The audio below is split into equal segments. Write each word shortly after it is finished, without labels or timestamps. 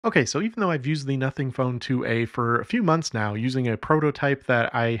Okay, so even though I've used the Nothing Phone 2A for a few months now, using a prototype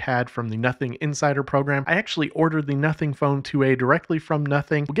that I had from the Nothing Insider program, I actually ordered the Nothing Phone 2A directly from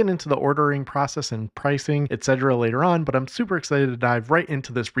Nothing. We'll get into the ordering process and pricing, etc. later on, but I'm super excited to dive right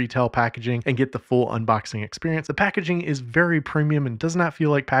into this retail packaging and get the full unboxing experience. The packaging is very premium and does not feel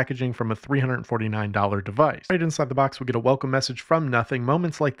like packaging from a $349 device. Right inside the box, we get a welcome message from Nothing.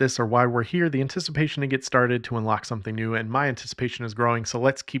 Moments like this are why we're here. The anticipation to get started, to unlock something new, and my anticipation is growing, so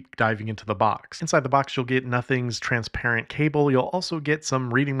let's keep diving into the box. Inside the box, you'll get Nothing's transparent cable. You'll also get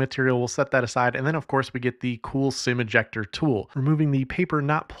some reading material. We'll set that aside. And then, of course, we get the cool SIM ejector tool. Removing the paper,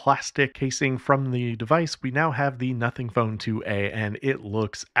 not plastic casing from the device, we now have the Nothing Phone 2A, and it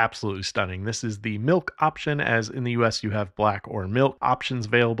looks absolutely stunning. This is the milk option, as in the US, you have black or milk options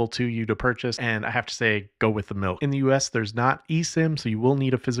available to you to purchase. And I have to say, go with the milk. In the US, there's not eSIM, so you will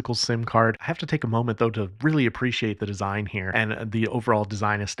need a physical SIM card. I have to take a moment, though, to really appreciate the design here and the overall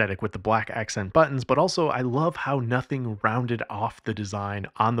design aesthetic with the black accent buttons, but also I love how Nothing rounded off the design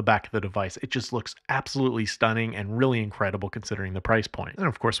on the back of the device. It just looks absolutely stunning and really incredible considering the price point. And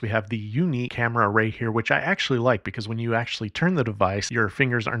of course, we have the unique camera array here, which I actually like because when you actually turn the device, your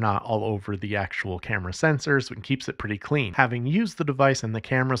fingers are not all over the actual camera sensors and keeps it pretty clean. Having used the device and the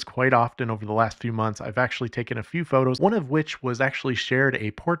cameras quite often over the last few months, I've actually taken a few photos, one of which was actually shared a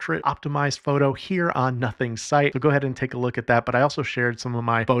portrait optimized photo here on Nothing's site. So go ahead and take a look at that. But I also shared some of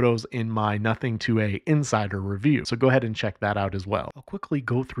my photos in my Nothing 2A Insider review. So go ahead and check that out as well. I'll quickly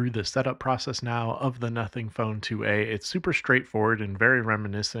go through the setup process now of the Nothing Phone 2A. It's super straightforward and very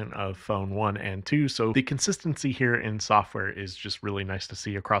reminiscent of Phone 1 and 2. So the consistency here in software is just really nice to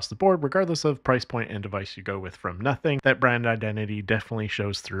see across the board, regardless of price point and device you go with from Nothing. That brand identity definitely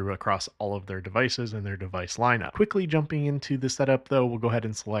shows through across all of their devices and their device lineup. Quickly jumping into the setup though, we'll go ahead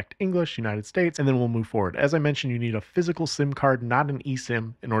and select English, United States, and then we'll move forward. As I mentioned, you need a physical SIM card, not an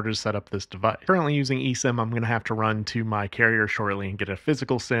eSIM, in order to set up this device. Currently using eSIM, I'm going to have to run to my carrier shortly and get a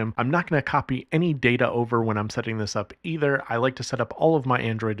physical SIM. I'm not going to copy any data over when I'm setting this up either. I like to set up all of my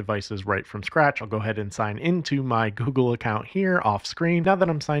Android devices right from scratch. I'll go ahead and sign into my Google account here off screen. Now that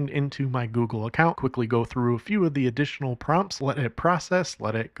I'm signed into my Google account, quickly go through a few of the additional prompts, let it process,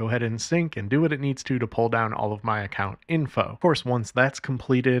 let it go ahead and sync and do what it needs to pull down all of my account info. Of course, once that's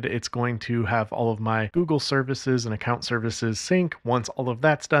completed, it's going to have all of my Google services and account services sync. Once all of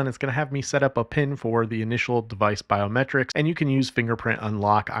that's done, it's going to have me set up a PIN for the initial device biometrics, and you can use fingerprint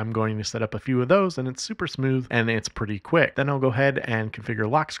unlock. I'm going to set up a few of those, and it's super smooth and it's pretty quick. Then I'll go ahead and configure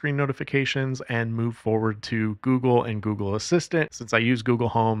lock screen notifications and move forward to Google and Google Assistant. Since I use Google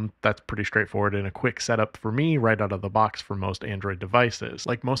Home, that's pretty straightforward and a quick setup for me right out of the box for most Android devices.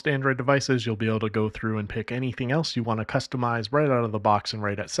 Like most Android devices, you'll be able to go through and pick anything else you want to customize right out of the box and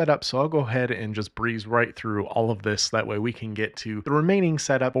right at setup. So I'll go ahead and just breeze right through all of this. That way we can get to the remaining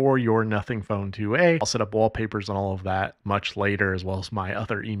setup for your Nothing Phone 2A. I'll set up wallpapers and all of that much later, as well as my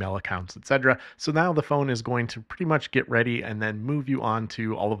other email accounts, etc. So now the phone is going to pretty much get ready and then move you on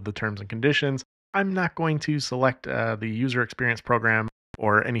to all of the terms and conditions. I'm not going to select the user experience program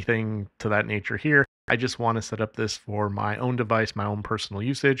or anything to that nature here. I just want to set up this for my own device, my own personal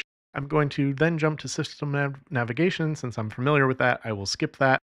usage. I'm going to then jump to system navigation. Since I'm familiar with that, I will skip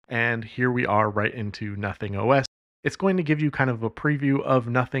that. And here we are right into Nothing OS. It's going to give you kind of a preview of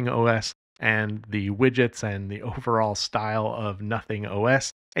Nothing OS and the widgets and the overall style of Nothing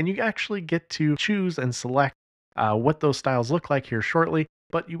OS. And you actually get to choose and select what those styles look like here shortly.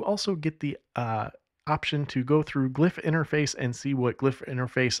 But you also get the option to go through Glyph interface and see what Glyph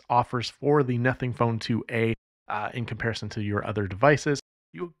interface offers for the Nothing Phone 2A in comparison to your other devices.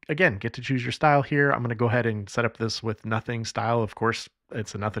 You again get to choose your style here. I'm going to go ahead and set up this with Nothing style. Of course,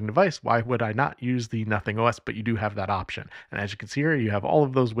 it's a Nothing device. Why would I not use the Nothing OS? But you do have that option. And as you can see here, you have all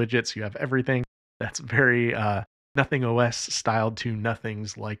of those widgets. You have everything that's very Nothing OS styled to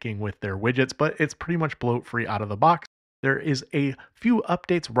Nothing's liking with their widgets, but it's pretty much bloat free out of the box. There is a few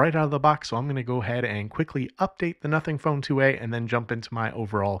updates right out of the box, so I'm going to go ahead and quickly update the Nothing Phone 2A and then jump into my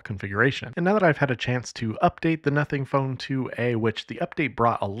overall configuration. And now that I've had a chance to update the Nothing Phone 2A, which the update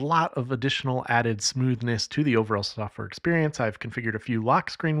brought a lot of additional added smoothness to the overall software experience, I've configured a few lock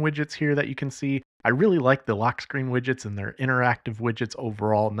screen widgets here that you can see. I really like the lock screen widgets and their interactive widgets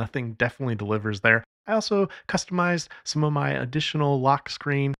overall. Nothing definitely delivers there. I also customized some of my additional lock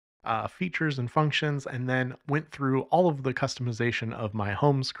screen features and functions, and then went through all of the customization of my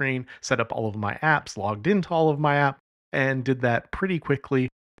home screen, set up all of my apps, logged into all of my apps, and did that pretty quickly.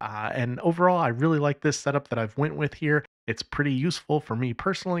 And overall, I really like this setup that I've went with here. It's pretty useful for me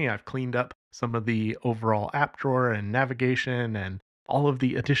personally. I've cleaned up some of the overall app drawer and navigation and all of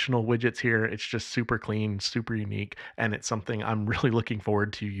the additional widgets here. It's just super clean, super unique, and it's something I'm really looking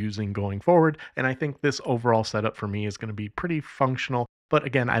forward to using going forward. And I think this overall setup for me is going to be pretty functional. But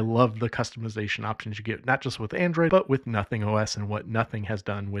again, I love the customization options you get, not just with Android, but with Nothing OS and what Nothing has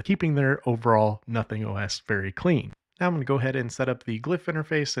done with keeping their overall Nothing OS very clean. Now I'm going to go ahead and set up the glyph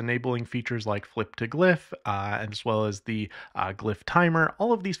interface, enabling features like flip to glyph, as well as the glyph timer.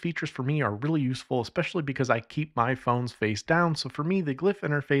 All of these features for me are really useful, especially because I keep my phones face down. So for me, the glyph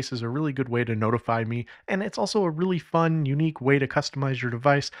interface is a really good way to notify me. And it's also a really fun, unique way to customize your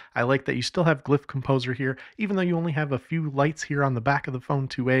device. I like that you still have Glyph Composer here, even though you only have a few lights here on the back of the Phone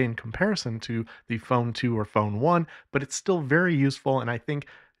 2a in comparison to the Phone 2 or Phone 1, but it's still very useful. And I think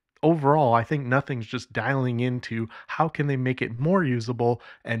overall, I think Nothing's just dialing into how can they make it more usable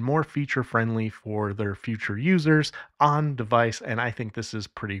and more feature friendly for their future users on device, and I think this is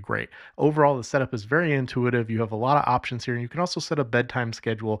pretty great. Overall, the setup is very intuitive. You have a lot of options here, and you can also set a bedtime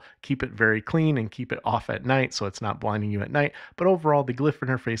schedule, keep it very clean, and keep it off at night so it's not blinding you at night. But overall, the glyph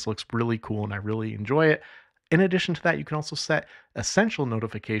interface looks really cool, and I really enjoy it. In addition to that, you can also set essential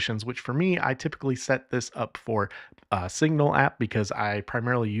notifications, which for me, I typically set this up for Signal app because I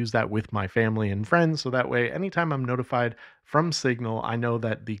primarily use that with my family and friends. So that way, anytime I'm notified from Signal, I know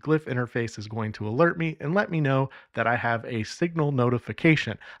that the Glyph interface is going to alert me and let me know that I have a Signal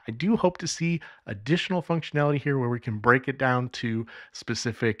notification. I do hope to see additional functionality here where we can break it down to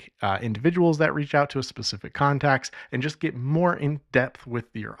specific individuals that reach out to us, specific contacts, and just get more in depth with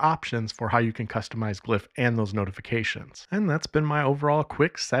your options for how you can customize Glyph and those notifications. And that's been my overall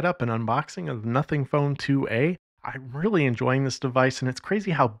quick setup and unboxing of the Nothing Phone 2a. I'm really enjoying this device, and it's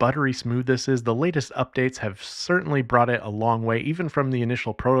crazy how buttery smooth this is. The latest updates have certainly brought it a long way, even from the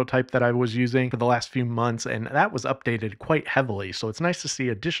initial prototype that I was using for the last few months, and that was updated quite heavily. So it's nice to see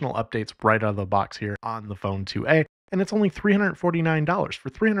additional updates right out of the box here on the Phone 2a, and it's only $349. For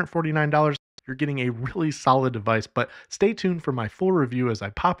 $349, you're getting a really solid device, but stay tuned for my full review as I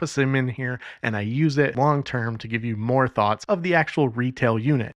pop a SIM in here and I use it long term to give you more thoughts of the actual retail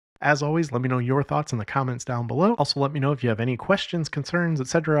unit. As always, let me know your thoughts in the comments down below. Also, let me know if you have any questions, concerns,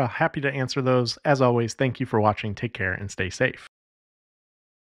 etc. Happy to answer those. As always, thank you for watching. Take care and stay safe.